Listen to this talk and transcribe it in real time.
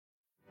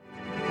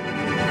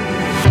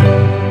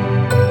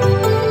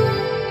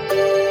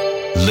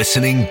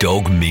Listening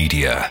Dog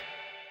Media.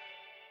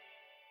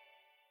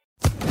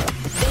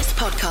 This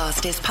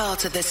podcast is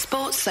part of the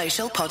Sports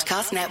Social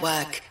Podcast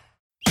Network.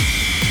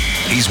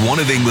 He's one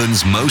of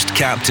England's most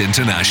capped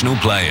international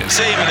players.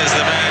 Seaman is the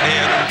man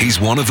here. He's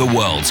one of the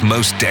world's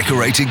most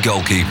decorated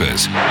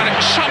goalkeepers. And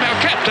it's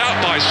somehow kept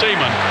out by Seaman.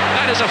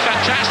 That is a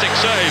fantastic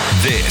save.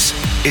 This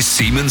is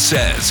Seaman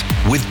Says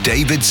with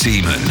David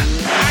Seaman.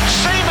 And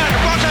Seaman,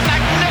 what a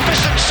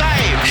magnificent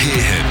save.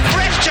 Hear him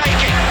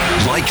Breathtaking.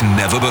 like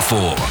never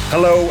before.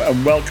 Hello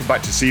and welcome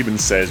back to Seaman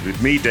Says with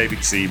me,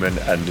 David Seaman,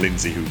 and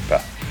Lindsay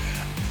Hooper.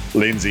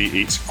 Lindsay,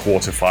 it's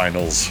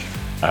quarterfinals.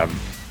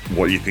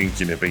 What are you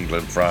thinking of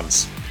England,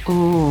 France?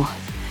 Oh,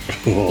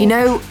 you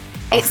know,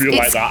 I feel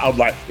like that. I'm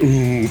like,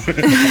 ooh.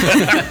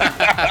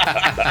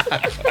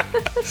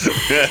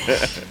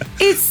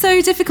 It's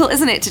so difficult,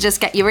 isn't it, to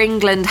just get your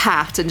England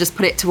hat and just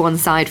put it to one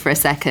side for a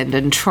second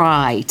and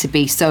try to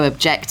be so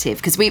objective?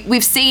 Because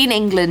we've seen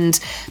England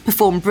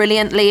perform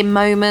brilliantly in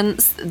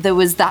moments. There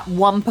was that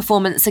one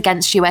performance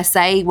against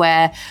USA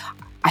where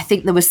I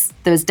think there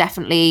was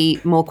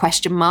definitely more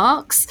question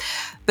marks.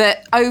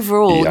 But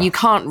overall, you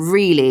can't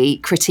really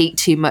critique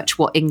too much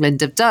what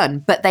England have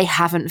done. But they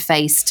haven't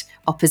faced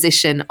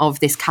opposition of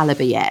this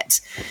calibre yet.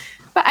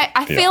 But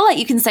I feel like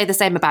you can say the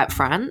same about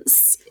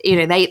France. You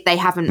know, they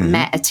haven't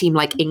met a team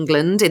like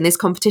England in this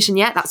competition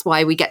yet. That's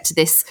why we get to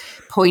this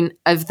point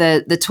of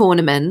the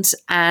tournament.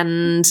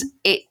 And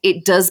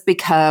it does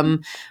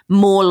become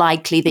more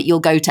likely that you'll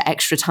go to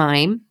extra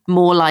time,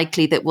 more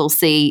likely that we'll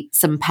see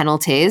some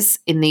penalties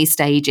in these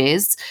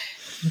stages,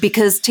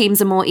 because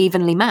teams are more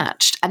evenly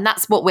matched. And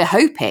that's what we're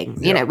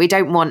hoping. You know, we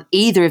don't want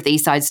either of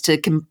these sides to,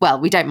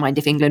 we don't mind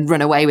if England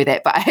run away with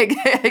it, but I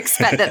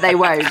expect that they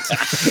won't.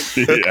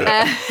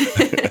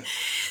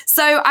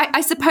 So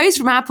I suppose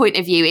from our point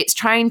of view, it's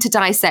trying to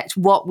dissect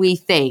what we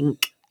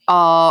think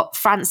are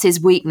France's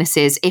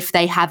weaknesses, if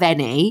they have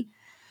any,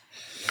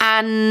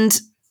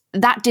 and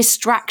that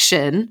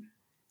distraction,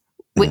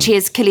 which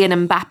is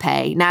Kylian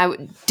Mbappe. Now,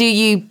 do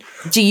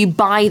you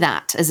buy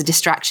that as a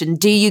distraction?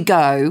 Do you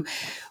go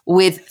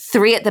with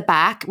three at the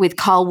back, with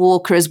Kyle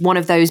Walker as one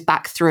of those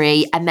back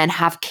three, and then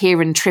have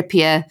Kieran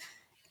Trippier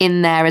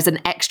in there as an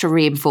extra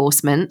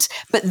reinforcement?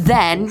 But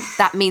then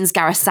that means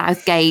Gareth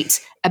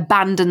Southgate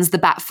abandons the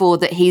back four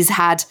that he's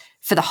had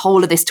for the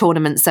whole of this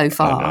tournament so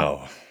far. I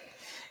know.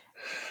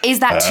 Is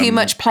that too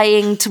much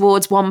playing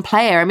towards one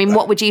player? I mean,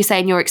 what would you say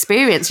in your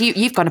experience?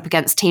 You've gone up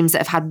against teams that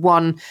have had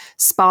one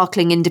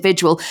sparkling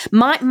individual.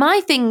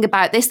 My thing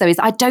about this, though, is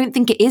I don't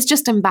think it is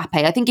just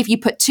Mbappe. I think if you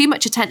put too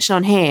much attention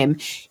on him,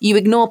 you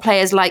ignore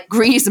players like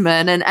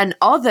Griezmann and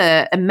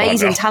other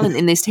amazing talent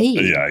in this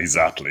team. Yeah,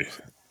 exactly.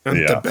 And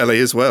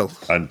Dembele as well.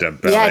 And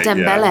Dembele. Yeah,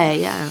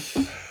 Dembele, yeah.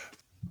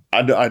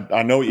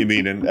 I know what you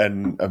mean,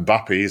 and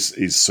Mbappe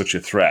is such a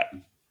threat,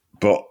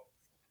 but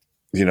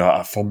you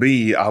know, for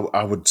me,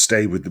 I would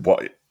stay with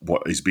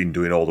what he's been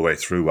doing all the way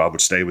through. I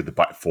would stay with the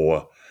back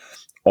four.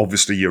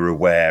 Obviously, you're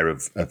aware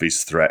of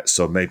his threat,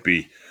 so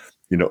maybe,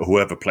 you know,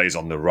 whoever plays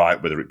on the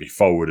right, whether it be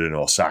Foden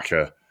or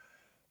Saka,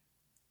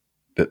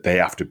 that they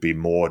have to be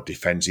more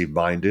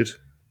defensive-minded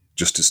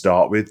just to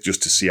start with,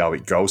 just to see how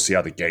it goes, see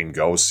how the game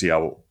goes, see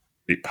how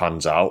it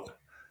pans out.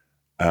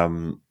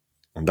 And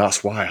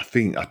that's why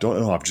I don't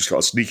know, I've just got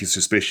a sneaky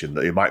suspicion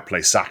that he might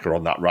play Saka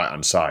on that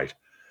right-hand side,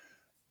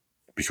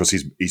 because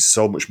he's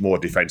so much more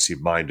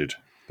defensive minded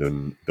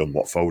than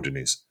what Foden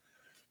is.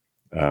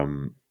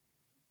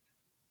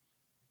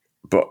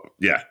 But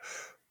yeah,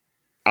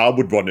 I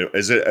would want to,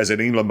 as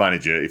an England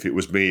manager, if it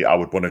was me, I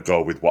would want to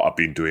go with what I've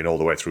been doing all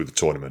the way through the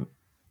tournament,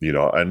 you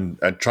know, and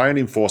try and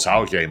enforce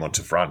our game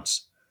onto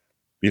France.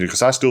 You know,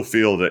 because I still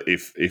feel that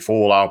if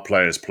all our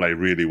players play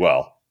really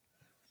well,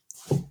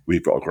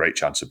 we've got a great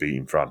chance of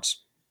beating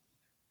France.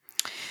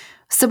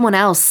 Someone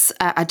else,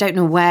 I don't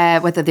know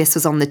whether this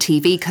was on the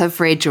TV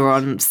coverage or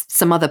on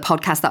some other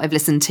podcast that I've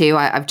listened to.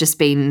 I've just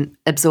been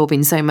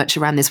absorbing so much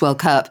around this World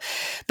Cup.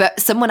 But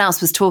someone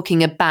else was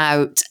talking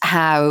about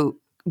how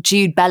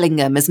Jude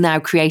Bellingham has now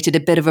created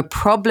a bit of a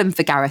problem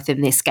for Gareth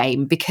in this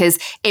game, because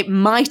it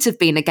might have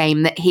been a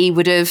game that he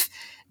would have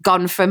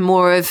gone for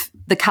more of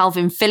the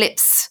Calvin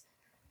Phillips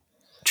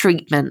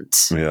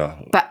treatment. Yeah.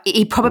 But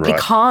he probably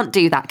can't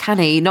do that, can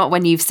he? Not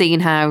when you've seen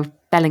how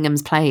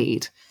Bellingham's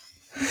played.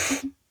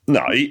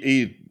 No,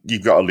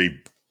 you've got to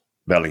leave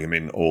Bellingham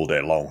in all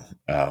day long.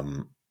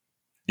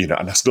 You know,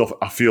 and I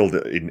feel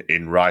that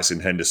in Rice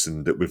and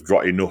Henderson that we've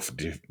got enough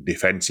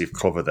defensive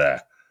cover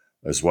there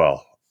as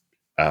well.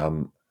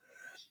 You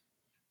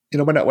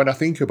know, when I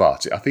think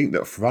about it, I think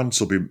that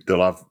France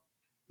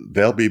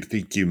they'll be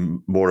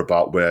thinking more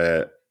about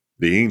where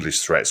the English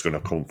threat's going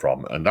to come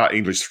from, and that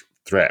English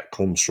threat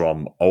comes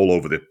from all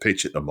over the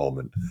pitch at the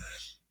moment.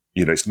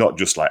 You know, it's not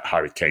just like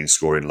Harry Kane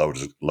scoring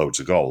loads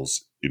of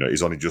goals. You know,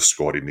 he's only just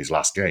scored in his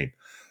last game.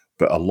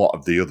 But a lot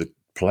of the other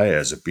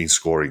players have been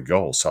scoring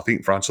goals. So I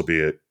think France will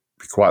be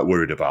quite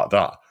worried about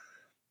that.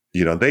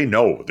 You know, they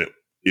know that,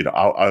 you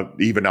know,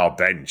 even our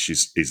bench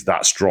is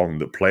that strong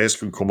that players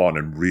can come on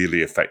and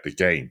really affect the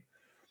game.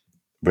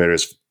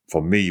 Whereas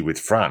for me with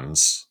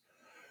France,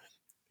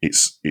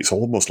 it's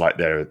almost like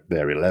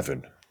they're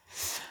 11.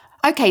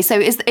 Okay, so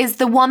is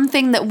the one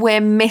thing that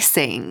we're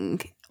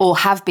missing or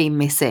have been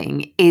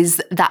missing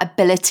is that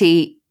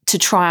ability to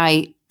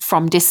try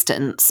from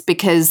distance?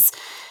 Because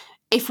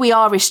if we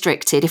are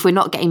restricted, if we're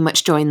not getting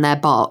much joy in their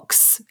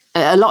box,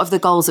 a lot of the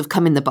goals have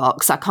come in the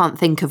box. I can't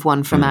think of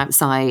one from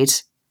outside.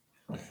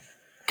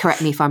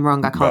 Correct me if I'm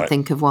wrong. I can't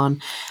think of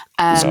one.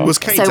 Was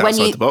Kane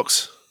outside the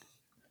box?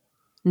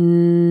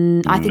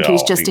 I think he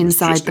was just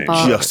inside the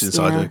box. Just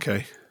inside,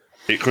 okay.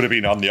 It could have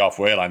been on the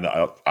halfway line that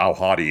how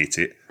hard he hit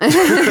it.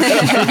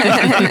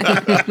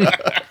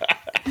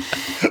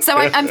 So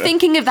I'm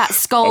thinking of that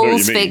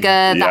Scholes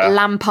figure, that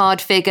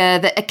Lampard figure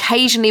that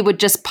occasionally would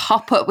just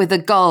pop up with a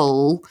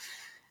goal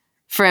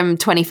from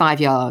 25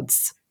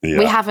 yards. Yeah.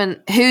 We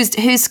haven't.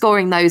 Who's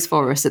scoring those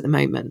for us at the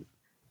moment?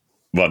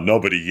 Well,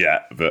 nobody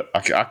yet, but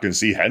I can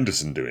see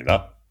Henderson doing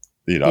that.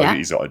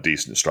 He's got a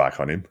decent strike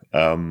on him.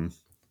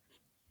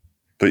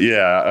 But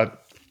yeah,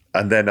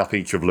 and then I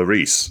think of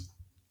Lloris,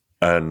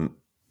 and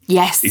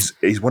yes,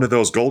 he's one of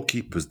those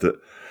goalkeepers that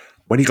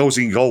when he goes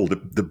in goal,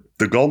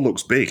 the goal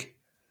looks big,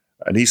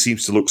 and he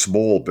seems to look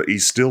small, but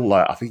he's still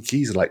I think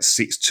he's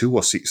 6'2"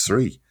 or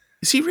 6'3".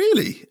 Is he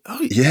really? Oh,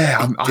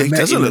 yeah,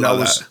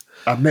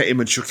 I met him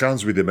and shook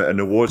hands with him at an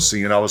awards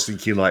thing, and I was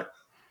thinking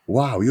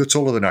wow, you're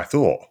taller than I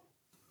thought.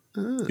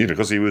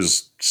 Because he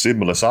was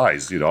similar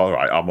size. All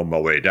right, I'm on my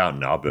way down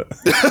now, but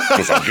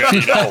because I'm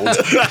getting old.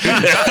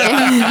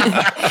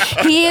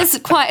 He is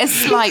quite a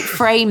slight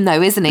frame,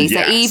 though, isn't he?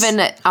 Yes. So even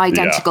at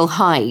identical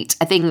height,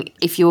 I think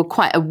if you're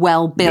quite a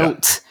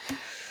well-built,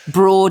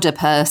 broader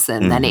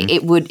person, then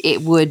it would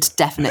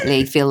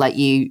definitely feel like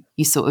you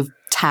sort of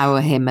tower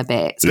him a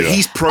bit. But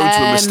he's prone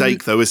to a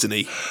mistake, though, isn't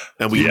he?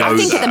 And we know I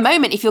think at the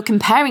moment, if you're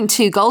comparing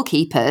two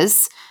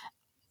goalkeepers,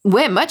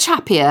 we're much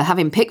happier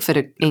having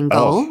Pickford in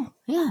goal. Oh.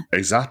 Yeah,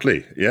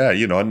 exactly. Yeah,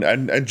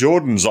 and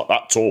Jordan's not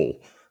that tall,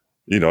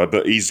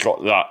 but he's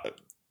got that.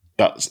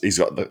 He's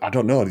got I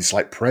don't know. It's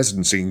like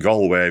presence in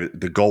goal where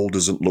the goal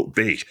doesn't look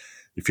big,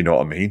 if you know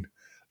what I mean.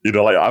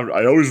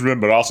 I always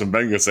remember Arsene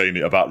Wenger saying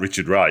it about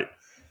Richard Wright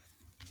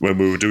when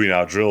we were doing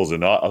our drills,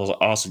 and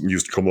Arsene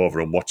used to come over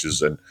and watch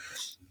us, and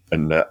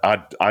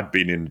I'd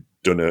been in,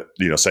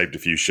 saved a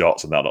few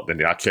shots and that.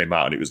 Then I came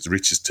out and it was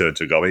Richard's turn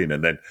to go in,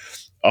 and then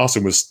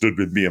Arsene was stood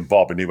with me and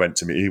Bob, and he went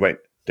to me. He went,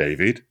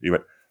 David. He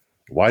went,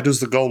 why does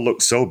the goal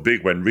look so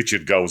big when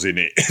Richard goes in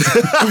it?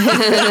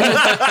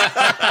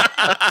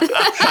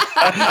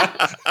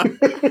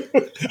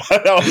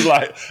 And I was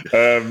like,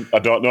 I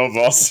don't know,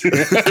 boss.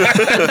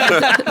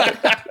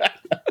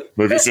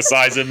 Maybe it's the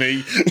size of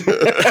me.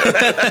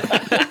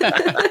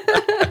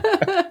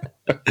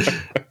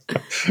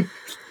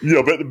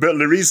 But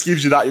Lloris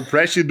gives you that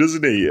impression,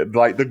 doesn't he?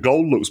 Like the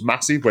goal looks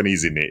massive when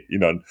he's in it,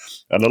 And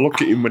I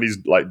look at him when he's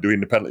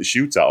doing the penalty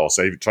shootout or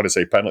trying to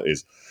save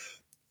penalties.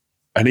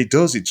 And it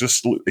does. It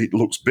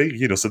looks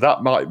big, So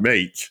that might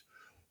make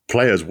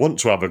players want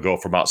to have a go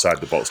from outside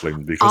the box,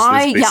 Lynn, because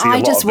they see a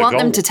lot just of the want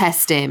them goal. to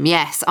test him.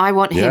 Yes, I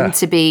want him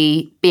to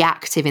be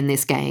active in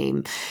this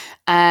game.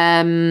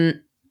 I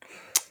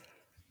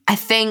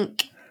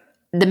think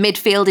the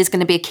midfield is going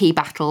to be a key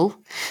battle.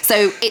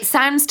 So it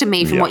sounds to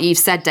me from what you've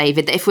said,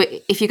 David, that if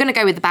you're going to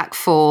go with the back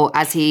four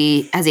as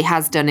he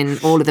has done in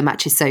all of the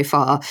matches so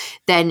far,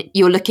 then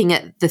you're looking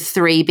at the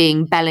three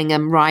being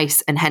Bellingham,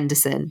 Rice, and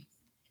Henderson.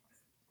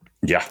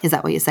 Yeah. Is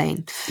that what you're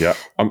saying? Yeah.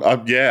 I'm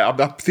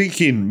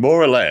thinking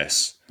more or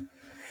less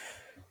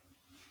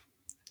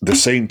the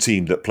same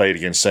team that played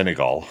against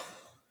Senegal,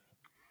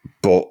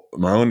 but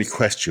my only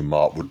question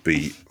mark would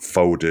be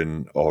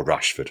Foden or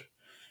Rashford.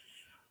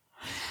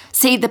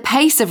 See, the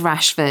pace of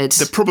Rashford...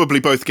 They're probably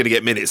both going to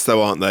get minutes,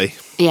 though, aren't they?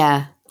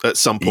 Yeah. At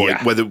some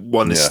point, whether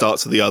one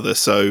starts or the other,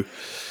 so...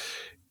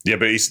 Yeah,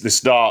 but it's the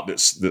start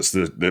that's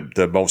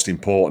the most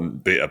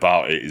important bit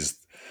about it is...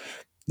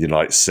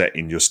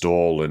 setting your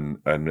stall and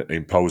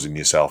imposing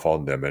yourself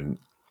on them. And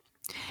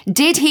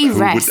did he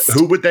rest?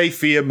 Who would they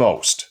fear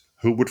most?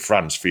 Who would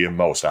France fear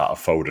most out of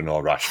Foden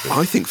or Rashford?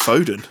 I think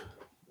Foden.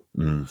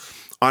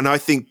 And I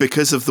think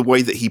because of the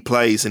way that he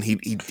plays, and he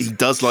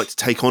does like to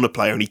take on a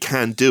player, and he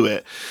can do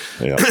it.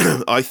 Yeah.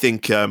 I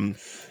think, and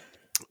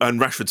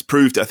Rashford's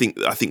proved it. I think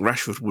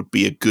Rashford would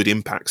be a good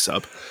impact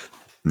sub.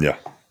 Yeah.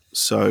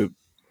 So.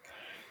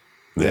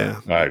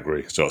 Yeah, I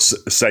agree. So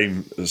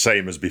same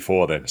as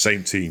before. Then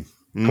same team.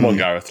 Come on,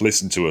 Gareth,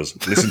 listen to us.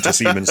 Listen to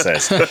Seaman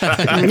Says.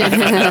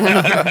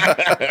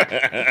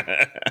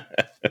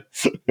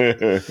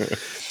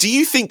 Do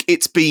you think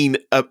it's been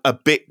a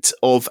bit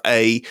of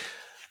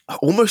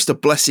almost a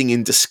blessing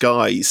in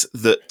disguise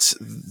that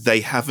they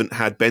haven't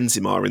had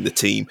Benzema in the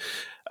team?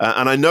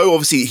 And I know,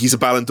 obviously, he's a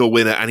Ballon d'Or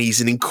winner and he's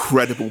an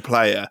incredible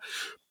player.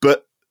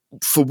 But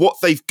for what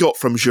they've got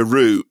from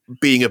Giroud,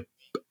 being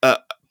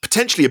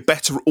potentially a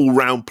better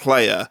all-round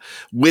player,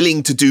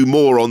 willing to do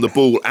more on the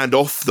ball and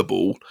off the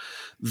ball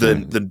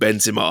than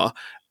Benzema.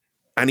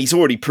 And he's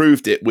already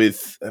proved it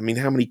with, how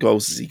many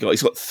goals has he got?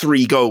 He's got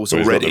 3 goals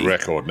already. He's got the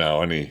record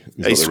now, hasn't he?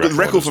 He's got the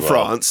record for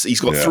France. He's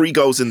got 3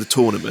 goals in the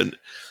tournament.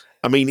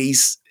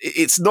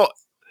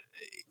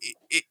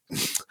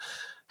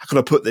 how can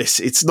I put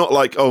this? It's not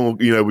like,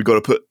 we've got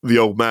to put the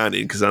old man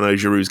in, because I know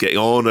Giroud's getting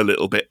on a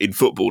little bit in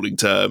footballing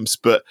terms,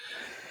 but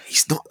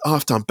he's not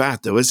half-time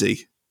bad though, is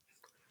he?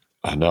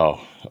 I know.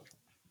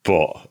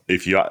 But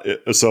if you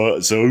so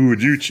who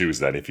would you choose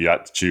then if you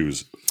had to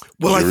choose?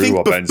 Well, Giroud I think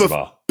or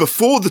Benzema?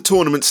 Before the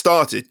tournament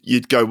started,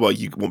 you'd go, well,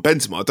 you want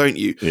Benzema, don't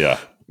you? Yeah.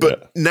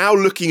 But now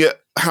looking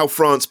at how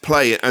France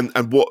play and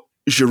what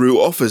Giroud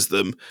offers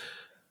them,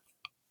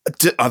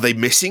 are they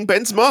missing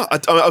Benzema?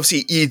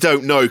 Obviously, you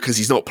don't know because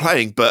he's not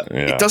playing, but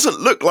it doesn't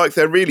look like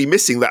they're really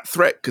missing that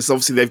threat, because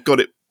obviously they've got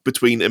it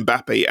between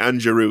Mbappe and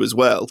Giroud as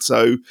well.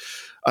 So,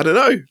 I don't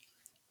know.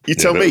 You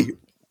tell me.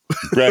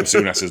 Graham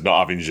Souness is not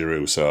having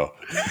Giroud, so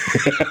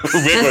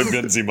we're going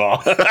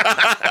Benzema.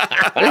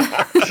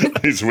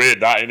 It's weird,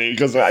 that, isn't it?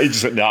 Because he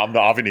just went, no, I'm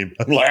not having him.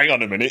 I'm like, hang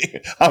on a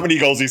minute. How many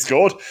goals he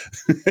scored?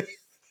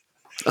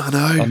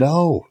 I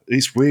know.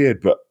 It's weird,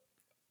 but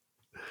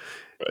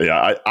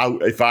yeah,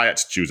 if I had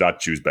to choose, I'd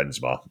choose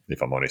Benzema,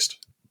 if I'm honest.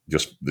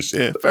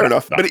 Fair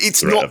enough. But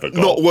it's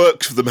not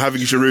worked for them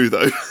having Giroud,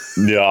 though.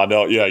 Yeah, I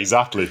know. Yeah,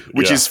 exactly.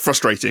 Which is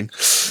frustrating.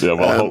 Yeah,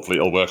 well, hopefully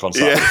it'll work on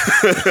Saturday.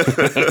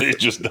 Yeah.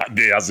 It's just that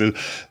Diaz.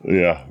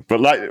 Yeah.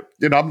 But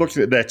I'm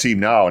looking at their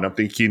team now and I'm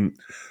thinking,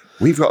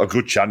 we've got a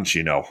good chance,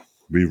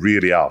 We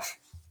really have.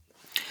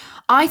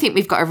 I think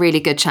we've got a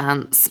really good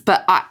chance,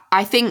 but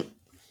I think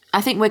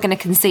we're going to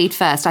concede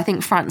first. I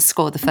think France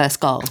scored the first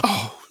goal.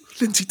 Oh,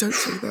 Lindsay, don't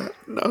say that.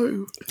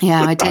 No.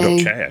 Yeah, I do. I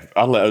don't care.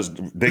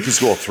 They can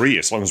score 3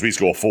 as long as we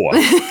score 4.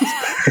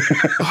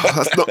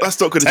 That's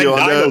not going to do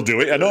our nerves. I'll do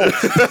it, I know.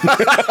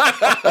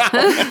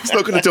 It's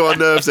not going to do our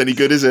nerves any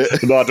good, is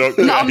it? No, I don't.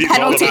 Not on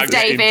penalties,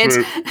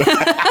 David.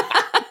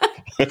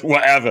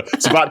 Whatever.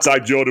 It's about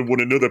time Jordan won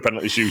another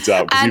penalty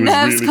shootout. And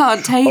nerves really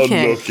can't take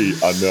unlucky.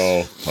 it. I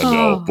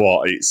know.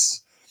 But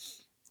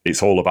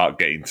it's all about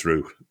getting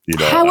through.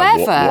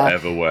 However,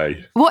 whatever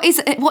way.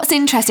 What's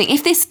interesting,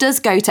 if this does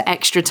go to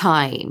extra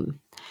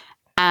time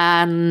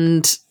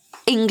and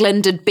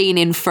England had been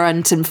in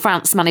front and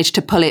France managed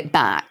to pull it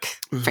back,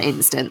 for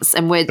instance,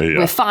 and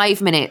we're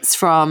 5 minutes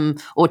from,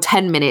 or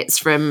 10 minutes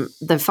from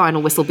the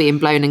final whistle being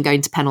blown and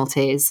going to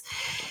penalties,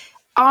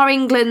 are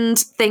England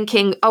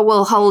thinking,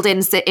 we'll hold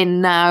in, sit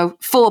in now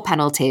 4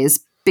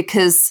 penalties?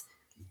 Because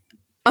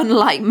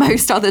unlike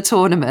most other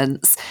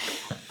tournaments,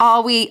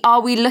 are we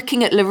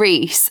looking at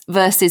Lloris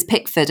versus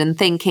Pickford and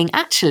thinking,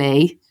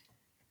 actually?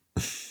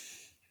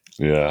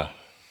 Yeah,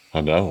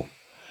 I know.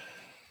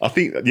 I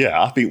think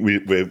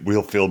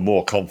we'll feel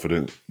more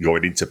confident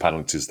going into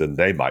penalties than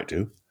they might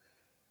do.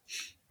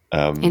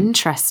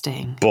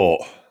 Interesting. But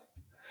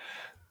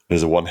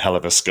there's one hell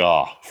of a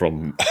scar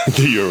from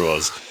the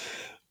Euros.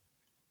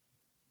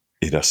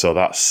 So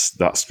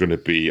that's going to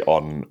be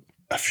on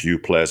a few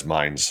players'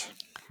 minds.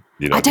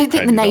 I don't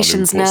think the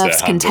nation's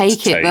nerves can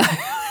take it, though.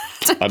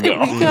 I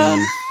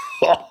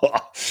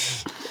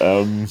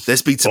know.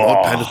 There's been some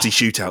odd penalty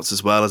shootouts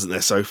as well, hasn't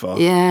there, so far?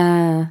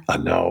 Yeah. I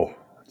know.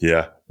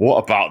 Yeah. What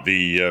about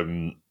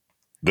the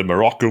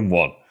Moroccan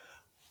one?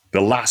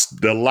 The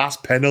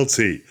last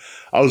penalty.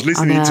 I was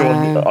listening to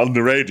on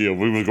the radio.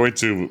 We were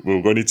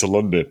going into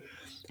London,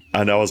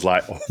 and I was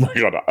like, oh my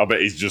God, I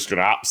bet he's just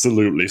going to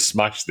absolutely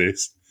smash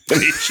this. And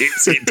he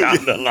chips it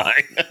down the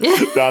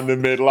line, down the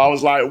middle. I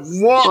was like,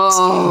 what?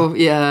 Oh,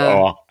 yeah.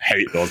 Oh,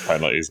 hate those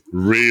penalties.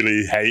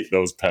 Really hate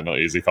those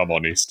penalties, if I'm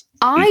honest.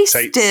 I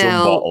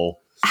still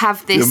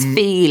have this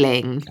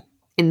feeling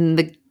in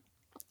the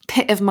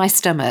pit of my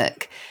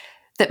stomach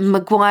that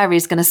Maguire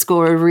is going to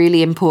score a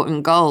really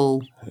important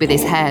goal with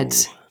his head.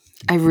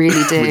 I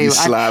really do. With his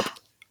slab.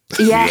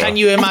 Yeah. Can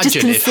you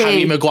imagine if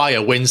Harry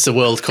Maguire wins the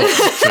World Cup?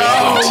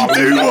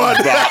 Do one.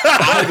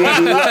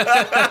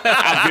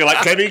 I'd be like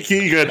Kenny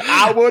Keegan.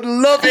 I would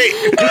love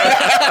it.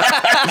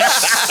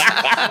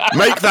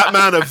 Make that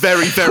man a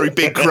very, very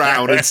big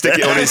crown and stick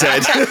it on his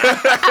head.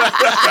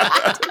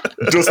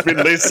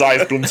 Dustbin lid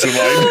size comes to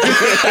mind.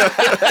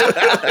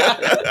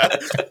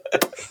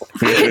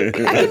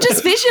 I can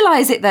just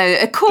visualise it though.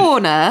 A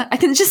corner, I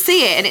can just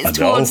see it, and it's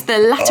towards the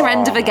latter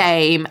end of a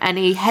game, and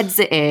he heads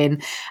it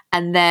in,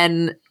 and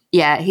then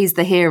he's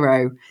the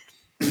hero.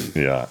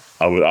 Yeah,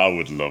 I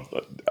would love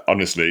that.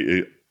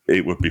 Honestly,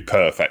 it would be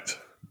perfect,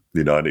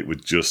 and it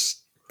would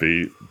just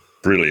be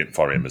brilliant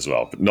for him as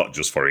well. But not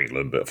just for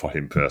England, but for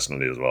him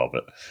personally as well.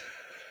 But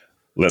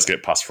let's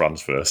get past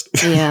France first.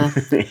 Yeah.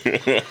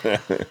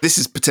 This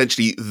is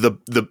potentially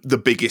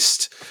the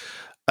biggest.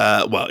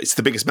 It's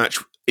the biggest match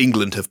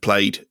England have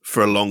played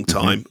for a long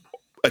time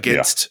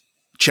against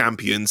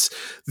champions.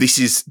 This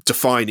is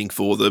defining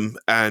for them,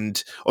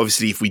 and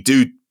obviously, if we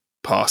do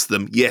pass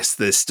them, yes,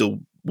 there still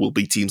will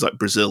be teams like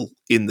Brazil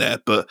in there,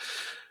 but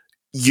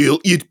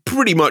you'd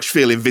pretty much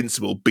feel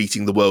invincible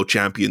beating the world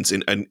champions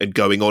and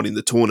going on in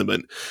the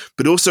tournament.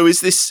 But also,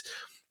 is this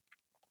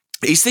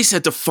a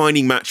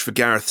defining match for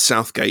Gareth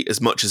Southgate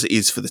as much as it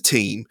is for the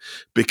team?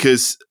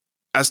 Because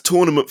as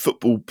tournament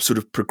football sort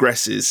of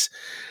progresses,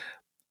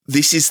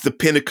 this is the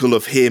pinnacle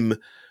of him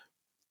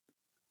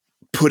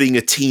putting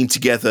a team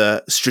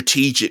together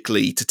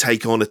strategically to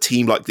take on a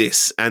team like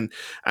this. And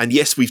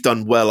yes, we've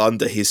done well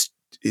under his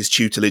his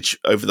tutelage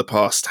over the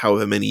past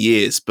however many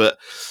years. But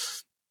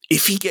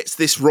if he gets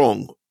this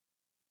wrong,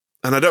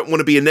 and I don't want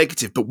to be a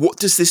negative, but what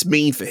does this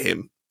mean for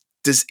him?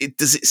 Does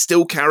it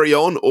still carry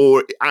on,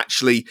 or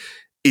actually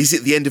is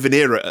it the end of an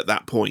era at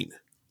that point?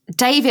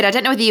 David, I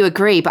don't know whether you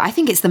agree, but I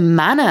think it's the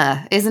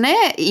manner, isn't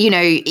it? You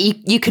know,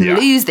 you can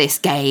lose this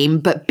game,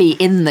 but be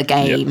in the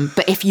game. Yep.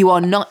 But if you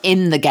are not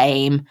in the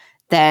game,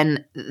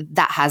 then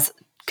that has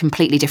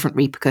completely different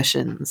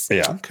repercussions.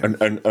 Yeah. Okay.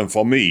 And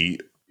for me,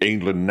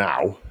 England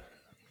now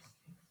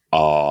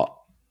are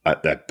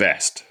at their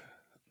best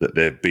that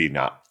they've been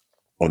at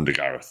under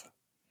Gareth.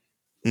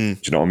 Do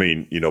you know what I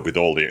mean? You know, with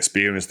all the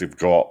experience they've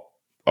got,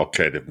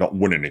 okay, they've not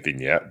won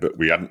anything yet, but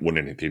we hadn't won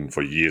anything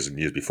for years and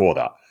years before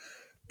that.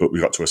 But we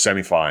got to a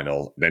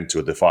semi-final, then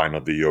to the final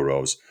of the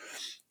Euros.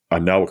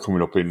 And now we're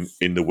coming up in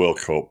the World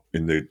Cup,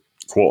 in the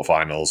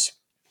quarterfinals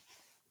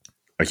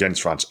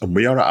against France. And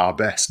we are at our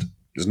best.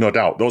 There's no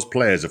doubt. Those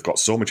players have got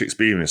so much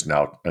experience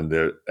now and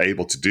they're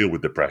able to deal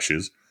with the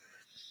pressures.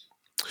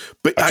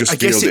 But I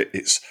guess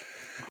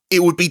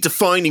it would be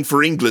defining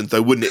for England,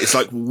 though, wouldn't it? It's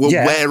like, well,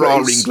 where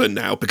are England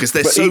now? Because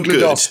they're so England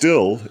good. Are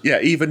still,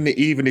 even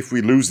if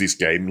we lose this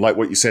game, like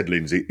what you said,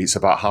 Lindsay, it's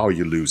about how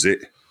you lose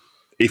it.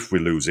 If we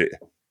lose it,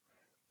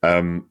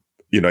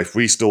 you know, if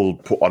we still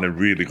put on a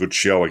really good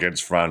show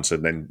against France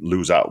and then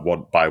lose out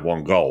by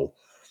one goal,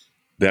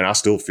 then I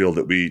still feel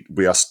that we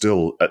are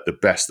still at the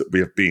best that we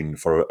have been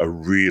for a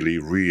really,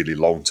 really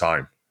long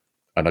time.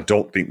 And I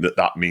don't think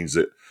that means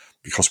that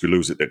because we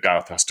lose it, that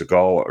Gareth has to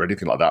go or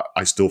anything like that.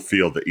 I still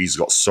feel that he's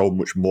got so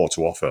much more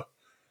to offer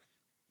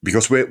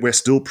because we're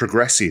still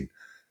progressing.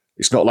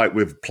 It's not like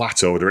we've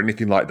plateaued or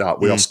anything like that.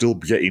 We are still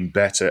getting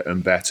better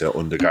and better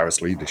under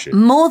Gareth's leadership.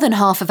 More than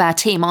half of our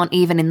team aren't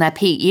even in their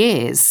peak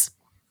years.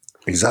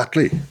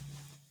 Exactly.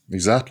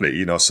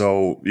 You know,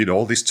 so, you know,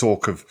 all this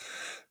talk of,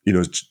 you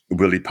know,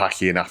 will he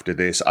pack in after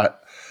this? I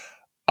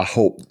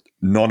hope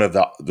none of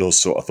those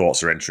sort of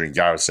thoughts are entering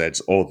Gareth's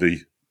heads or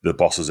the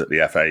bosses at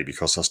the FA,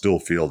 because I still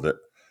feel that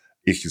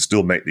he can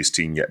still make this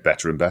team get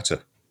better and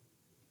better.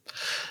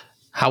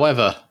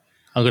 However,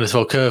 I'm going to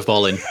throw a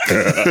curveball in.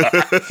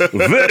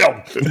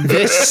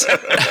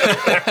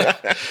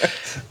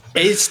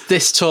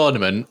 This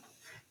tournament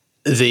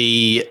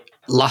the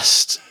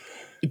last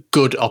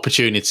good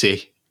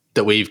opportunity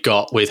that we've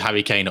got with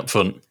Harry Kane up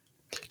front?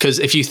 Because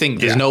if you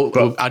think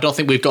I don't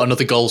think we've got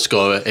another goal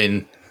scorer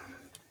in.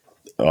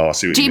 Oh, I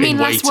see what do you mean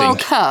last World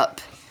Cup?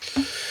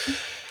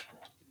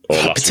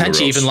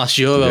 Potentially even last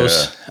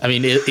Euros. Yeah. I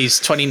mean, he's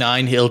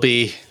 29. He'll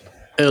be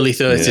early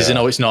 30s. Yeah. I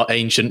know it's not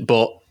ancient,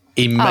 but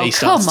he may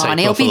start to take off a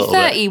little bit. He'll be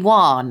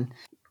 31.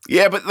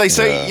 Yeah, but they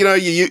say, you know,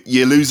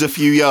 you lose a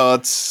few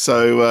yards,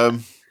 so...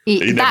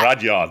 You never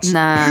had yards.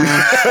 No.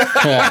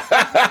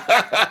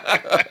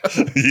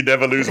 You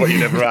never lose what you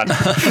never had.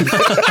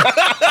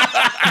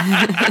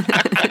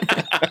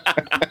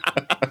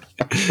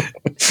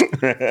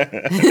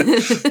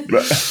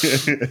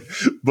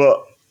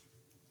 but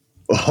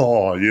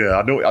oh yeah,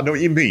 I know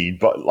what you mean.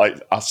 But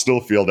like, I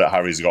still feel that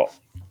Harry's got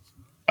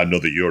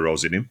another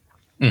Euros in him.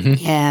 Mm-hmm.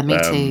 Yeah, me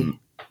too.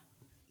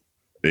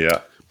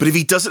 Yeah. But if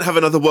he doesn't have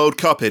another World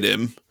Cup in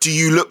him, do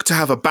you look to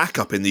have a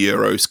backup in the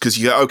Euros? Because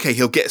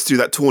he'll get us through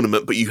that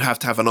tournament, but you have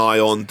to have an eye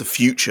on the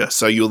future.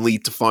 So you'll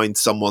need to find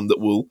someone that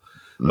will,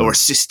 or a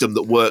system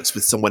that works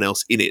with someone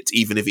else in it,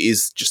 even if it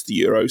is just the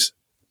Euros.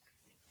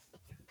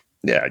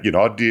 Yeah, you know,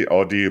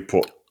 or do you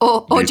put...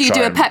 Or do you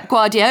do a Pep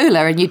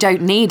Guardiola and you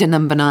don't need a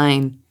number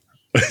 9?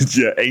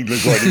 Yeah,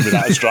 England going in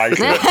without a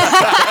striker.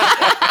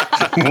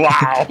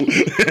 Wow.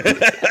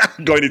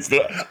 Going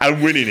into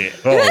and winning it.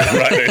 Oh,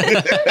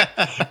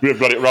 right. We've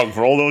got it wrong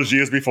for all those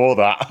years before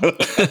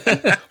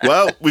that.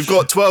 Well, we've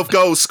got 12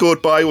 goals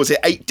scored by,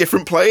 8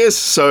 different players?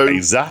 So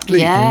Exactly.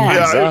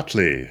 Yeah.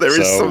 Exactly. There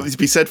is something to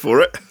be said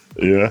for it.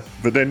 Yeah.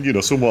 But then, you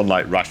know, someone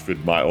like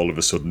Rashford might all of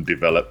a sudden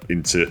develop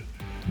into...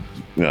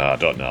 No, I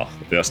don't know.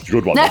 That's a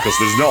good one because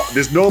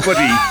there's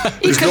nobody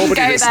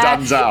that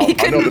stands out.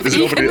 I know, but there's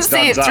nobody that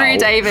stands out. You couldn't see it through,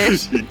 David.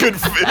 Couldn't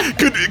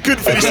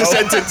finish the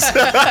sentence.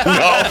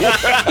 No.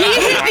 You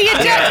hit the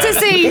ejector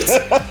seat.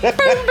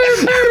 Boom,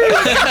 boom,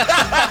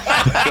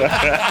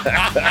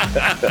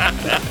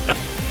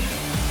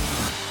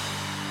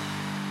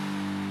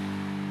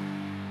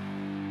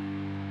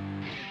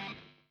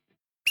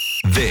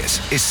 boom.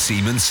 This is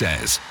Seaman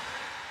Says.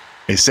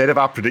 Instead of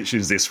our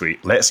predictions this week,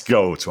 let's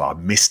go to our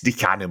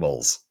mystic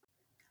animals.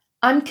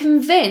 I'm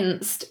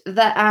convinced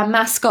that our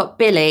mascot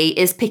Billy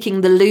is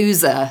picking the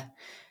loser.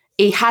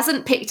 He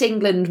hasn't picked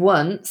England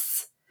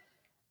once.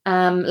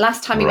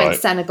 Last time he went to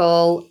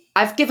Senegal,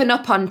 I've given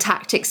up on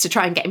tactics to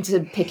try and get him to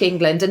pick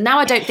England, and now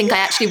I don't think I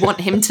actually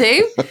want him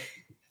to.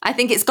 I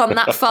think it's gone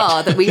that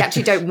far that we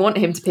actually don't want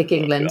him to pick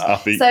England.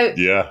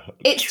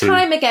 It's true.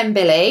 Time again,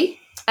 Billy.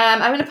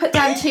 I'm going to put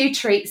down 2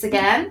 treats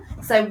again.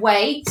 So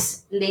wait,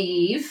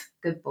 leave.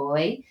 Good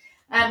boy.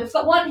 We've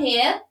got one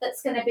here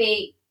that's going to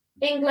be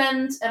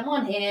England and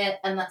one here,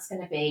 and that's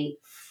going to be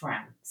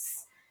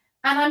France.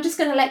 And I'm just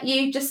going to let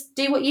you just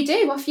do what you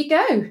do. Off you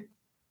go.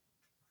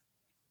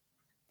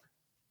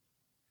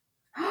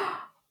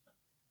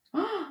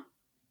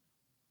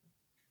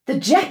 The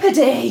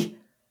jeopardy.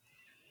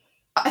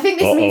 I think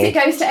this means it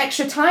goes to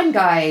extra time,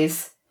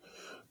 guys.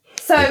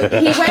 So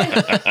he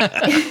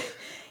went,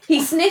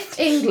 he sniffed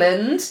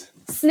England,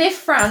 sniffed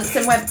France,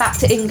 and went back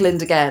to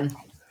England again.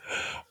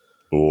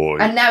 Boy.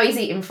 And now he's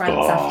eating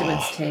France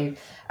afterwards too.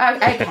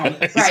 Okay,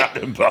 He's right.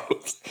 had them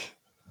both.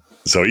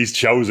 So he's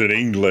chosen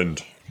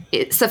England.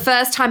 It's the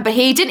first time, but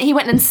he didn't. He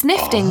went and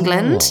sniffed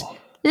England,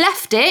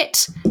 left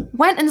it,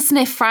 went and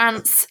sniffed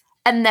France,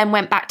 and then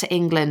went back to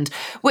England,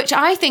 which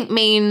I think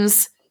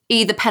means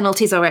either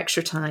penalties or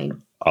extra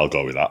time. I'll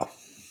go with that.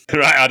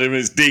 Right, Adam,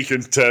 it's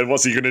Deacon's turn.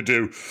 What's he going to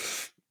do?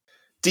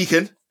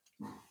 Deacon.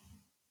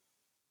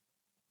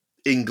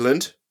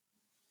 England.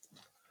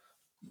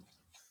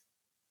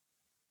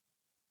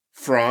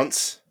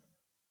 France.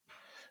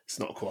 It's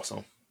not a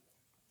croissant.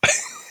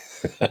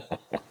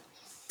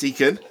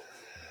 Deacon.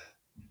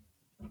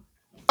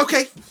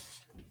 Okay.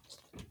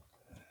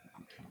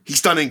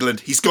 He's done England.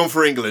 He's gone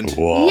for England.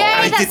 Whoa.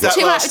 Yeah, And he that's did that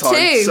 2 last out of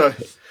 2. time.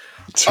 So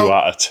 2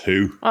 out of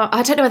 2. Well,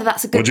 I don't know whether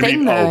that's a What good do you thing,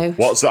 mean? though. Oh,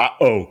 what's that?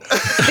 Oh.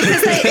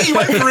 he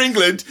went for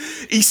England.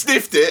 He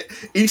sniffed it.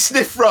 He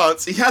sniffed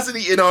France. He hasn't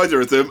eaten either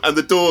of them, and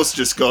the door's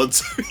just gone.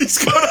 So he's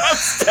gone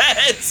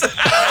upstairs. Does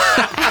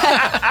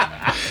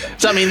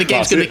that mean the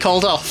game's going to be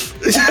called off?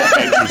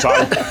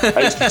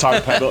 Extra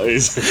time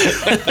penalties.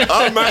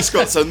 Our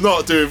mascots are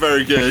not doing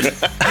very good.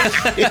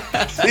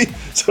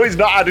 So he's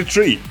not had a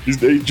treat. He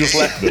just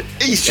left it.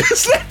 He's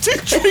just left two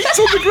treats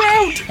on the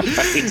ground.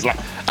 He's like,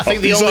 I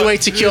think the only way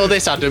to cure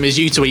this, Adam, is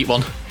you to eat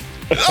one.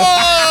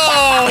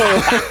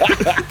 Oh!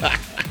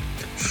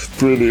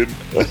 brilliant.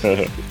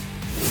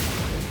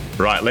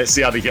 Right, let's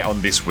see how they get on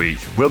this week.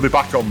 We'll be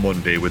back on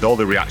Monday with all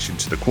the reaction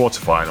to the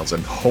quarterfinals,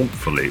 and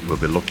hopefully we'll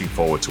be looking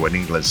forward to an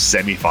England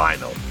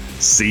semi-final.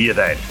 See you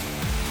then.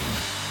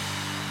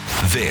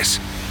 This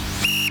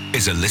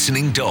is a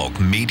Listening Dog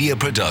media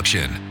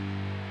production.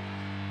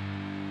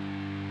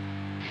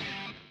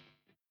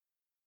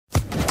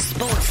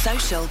 Sports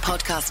Social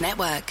Podcast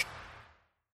Network.